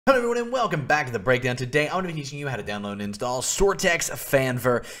Hello everyone and welcome back to the breakdown. Today I'm going to be teaching you how to download and install Soartex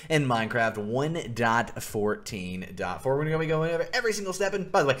Fanver in Minecraft 1.14.4. We're going to be going over every single step,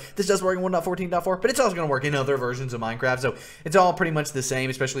 and by the way, this does work in 1.14.4, but it's also going to work in other versions of Minecraft, so it's all pretty much the same,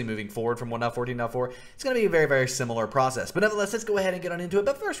 especially moving forward from 1.14.4. It's going to be a very similar process, but nevertheless, let's go ahead and get on into it.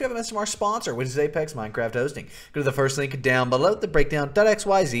 But first, we have a message from our sponsor, which is Apex Minecraft Hosting. Go to the first link down below,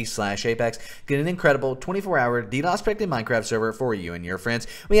 thebreakdown.xyz/Apex. Get an incredible 24-hour DDoS-Protected Minecraft server for you and your friends.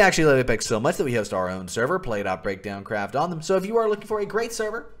 We actually love Apex so much that we host our own server, play.breakdowncraft, on them. So if you are looking for a great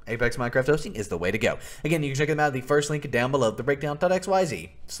server, Apex Minecraft Hosting is the way to go. Again, you can check them out at the first link down below,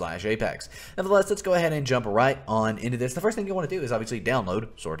 thebreakdown.xyz/Apex. Nevertheless, let's go ahead and jump right on into this. The first thing you want to do is obviously download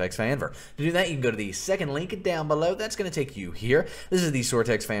Soartex Fanver. To do that, you can go to the second link down below. That's going to take you here. This is the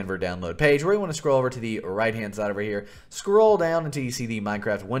Soartex Fanver download page, where you want to scroll over to the right-hand side over here. Scroll down until you see the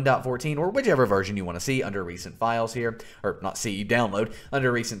Minecraft 1.14, or whichever version you want to see under recent files here, or not see, download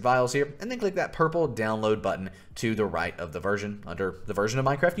under recent files here, and then click that purple download button to the right of the version, under the version of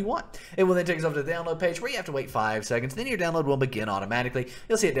Minecraft you want. It will then take us over to the download page, where you have to wait 5 seconds. Then your download will begin automatically.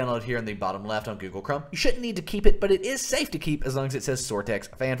 You'll see it download here in the bottom left on Google Chrome. You shouldn't need to keep it, but it is safe to keep as long as it says Soartex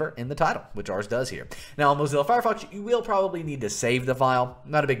Fanver in the title, which ours does here. Now on Mozilla Firefox, you will probably need to save the file.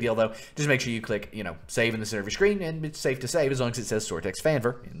 Not a big deal though. Just make sure you click, save in the center of your screen, and it's safe to save as long as it says Soartex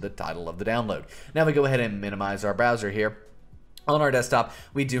Fanver in the title of the download. Now we go ahead and minimize our browser here. On our desktop,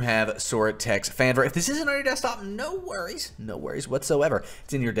 we do have Soartex Fanver. If this isn't on your desktop, no worries whatsoever.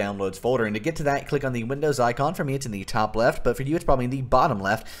 It's in your downloads folder, and to get to that, click on the Windows icon. For me, it's in the top left, but for you, it's probably in the bottom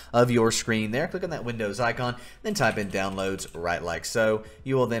left of your screen there. Click on that Windows icon, then type in downloads right like so.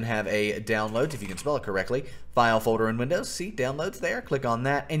 You will then have a downloads, if you can spell it correctly, file folder in Windows. See downloads there. Click on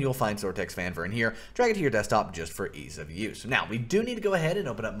that, and you'll find Soartex Fanver in here. Drag it to your desktop just for ease of use. Now, we do need to go ahead and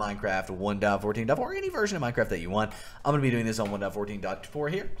open up Minecraft 1.14.4, or any version of Minecraft that you want. I'm going to be doing this on 1.14.4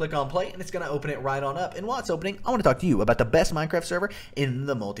 here. Click on play, and it's going to open it right on up. And while it's opening, I want to talk to you about the best Minecraft server in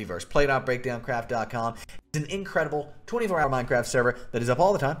the multiverse. Play.breakdowncraft.com. It's an incredible 24-hour Minecraft server that is up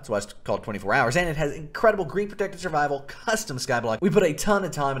all the time. That's why it's called 24 hours. And it has incredible green protected survival, custom skyblock. We put a ton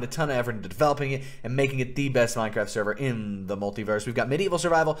of time and a ton of effort into developing it and making it the best Minecraft server in the multiverse. We've got medieval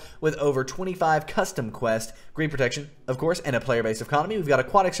survival with over 25 custom quests, green protection, of course, and a player-based economy. We've got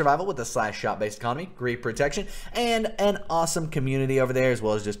aquatic survival with a /shop-based economy, green protection, and an awesome community over there, as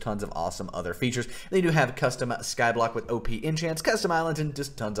well as just tons of awesome other features. They do have custom skyblock with OP enchants, custom islands, and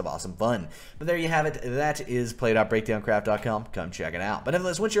just tons of awesome fun. But there you have it. That is play.breakdowncraft.com. Come check it out. But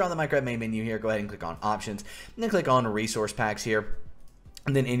nevertheless, once you're on the Minecraft main menu here, go ahead and click on options, and then click on resource packs here.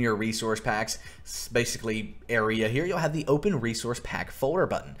 And then in your resource packs, basically area here, you'll have the open resource pack folder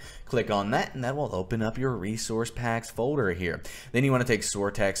button. Click on that, and that will open up your resource packs folder here. Then you want to take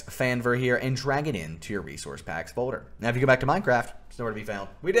Soartex Fanver here and drag it into your resource packs folder. Now, if you go back to Minecraft, it's nowhere to be found.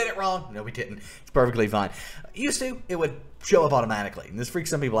 We did it wrong. No, we didn't. It's perfectly fine. Used to, it would show up automatically. And this freaks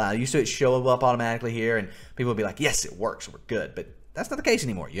some people out. Used to, it show up automatically here, and people would be like, yes, it works. We're good. But that's not the case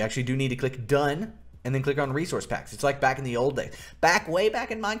anymore. You actually do need to click done, and then click on resource packs. It's like back in the old days. Way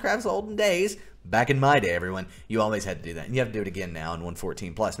back in Minecraft's olden days. Back in my day, everyone, you always had to do that. And you have to do it again now in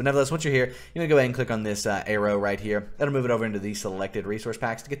 1.14+. But nevertheless, once you're here, you're going to go ahead and click on this arrow right here. That'll move it over into the selected resource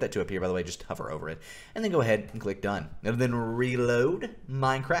packs. To get that to appear, by the way, just hover over it. And then go ahead and click done. It'll then reload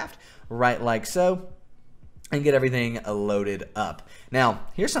Minecraft right like so, and get everything loaded up. Now,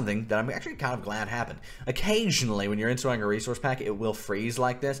 here's something that I'm actually kind of glad happened. Occasionally, when you're installing a resource pack, it will freeze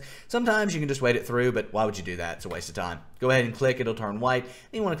like this. Sometimes you can just wait it through, but why would you do that? It's a waste of time. Go ahead and click, it'll turn white.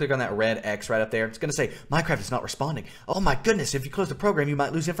 Then you want to click on that red X right up there. It's going to say, Minecraft is not responding. Oh my goodness, if you close the program, you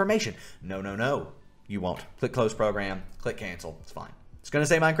might lose information. No, you won't. Click close program, click cancel, it's fine. It's going to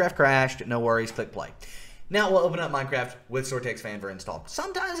say Minecraft crashed, no worries, click play. Now we'll open up Minecraft with Soartex Fanver installed.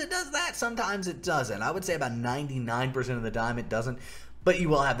 Sometimes it does that, sometimes it doesn't. I would say about 99% of the time it doesn't, but you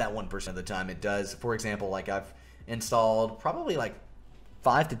will have that 1% of the time it does. For example, like I've installed probably like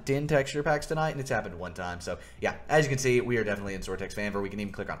 5 to 10 texture packs tonight, and it's happened one time. So yeah, as you can see, we are definitely in Soartex Fanver. We can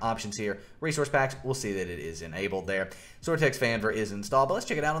even click on options here, resource packs. We'll see that it is enabled there. Soartex Fanver is installed, but let's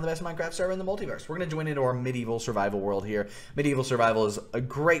check it out on the best Minecraft server in the multiverse. We're going to join into our medieval survival world here. Medieval survival is a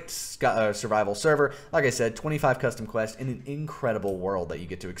great survival server. Like I said, 25 custom quests in an incredible world that you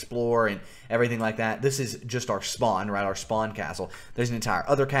get to explore and everything like that. This is just our spawn, right? Our spawn castle. There's an entire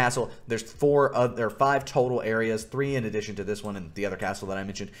other castle. There's 5 total areas, 3 in addition to this one and the other castle that I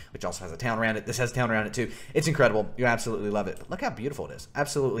mentioned, which also has a town around it. This has a town around it too. It's incredible. You absolutely love it. But look how beautiful it is.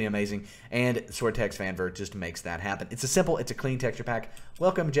 Absolutely amazing. And Soartex Fanver just makes that happen. It's a clean texture pack.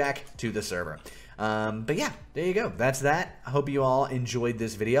 Welcome, Jack, to the server. But yeah, there you go. That's that. I hope you all enjoyed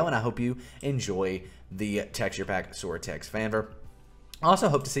this video, and I hope you enjoy the texture pack Soartex Fanver. I also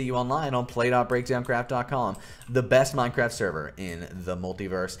hope to see you online on play.breakdowncraft.com, the best Minecraft server in the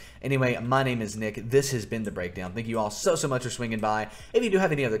multiverse. Anyway, my name is Nick. This has been The Breakdown. Thank you all so much for swinging by. If you do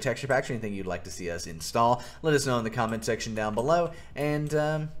have any other texture packs or anything you'd like to see us install, let us know in the comment section down below. And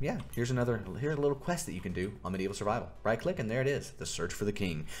yeah, here's a little quest that you can do on Medieval Survival. Right-click, and there it is, the search for the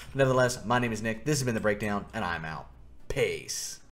king. Nevertheless, my name is Nick. This has been The Breakdown, and I'm out. Peace.